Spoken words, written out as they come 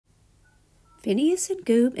Phineas and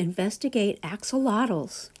Goob investigate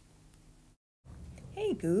axolotls.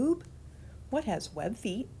 Hey Goob, what has web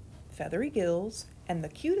feet, feathery gills, and the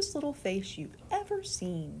cutest little face you've ever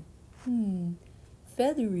seen?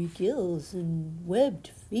 Feathery gills and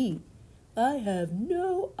webbed feet. I have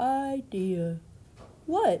no idea.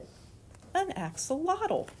 What? An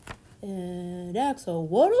axolotl. An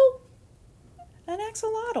axolotl? An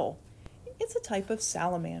axolotl. It's a type of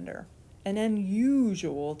salamander, an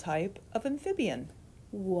unusual type of amphibian.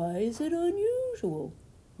 Why is it unusual?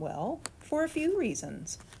 Well, for a few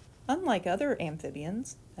reasons. Unlike other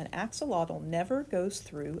amphibians, an axolotl never goes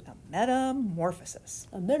through a metamorphosis.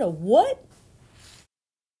 A meta what?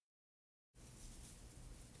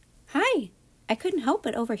 Hi, I couldn't help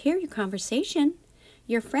but overhear your conversation.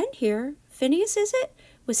 Your friend here, Phineas is it,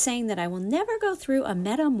 was saying that I will never go through a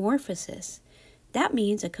metamorphosis. That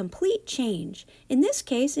means a complete change. In this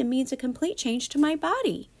case, it means a complete change to my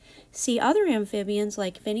body. See, other amphibians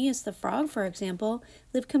like Phineas the frog, for example,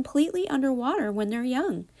 live completely underwater when they're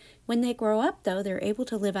young. When they grow up, though, they're able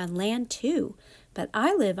to live on land too. But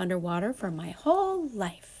I live underwater for my whole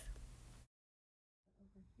life.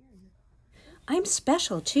 I'm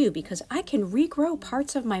special too because I can regrow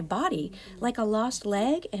parts of my body, like a lost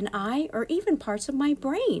leg, an eye, or even parts of my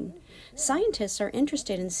brain. Scientists are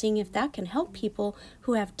interested in seeing if that can help people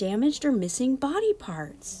who have damaged or missing body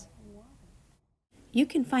parts. You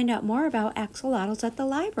can find out more about axolotls at the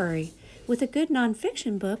library with a good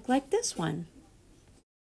nonfiction book like this one,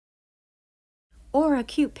 or a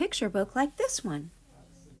cute picture book like this one.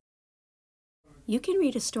 You can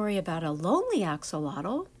read a story about a lonely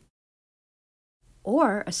axolotl,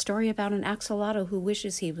 or a story about an axolotl who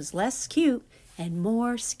wishes he was less cute and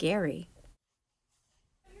more scary.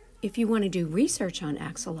 If you want to do research on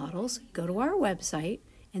axolotls, go to our website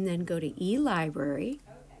and then go to eLibrary,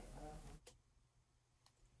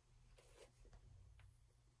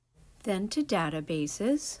 then to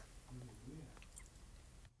databases,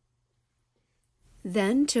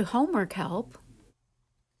 then to homework help.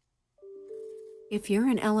 If you're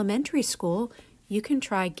in elementary school, you can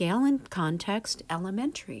try Galen Context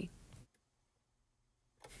Elementary.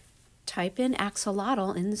 Type in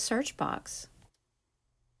axolotl in the search box,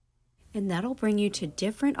 and that'll bring you to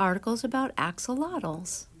different articles about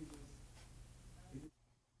axolotls.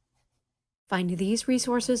 Find these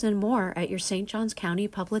resources and more at your St. Johns County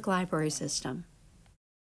Public Library System.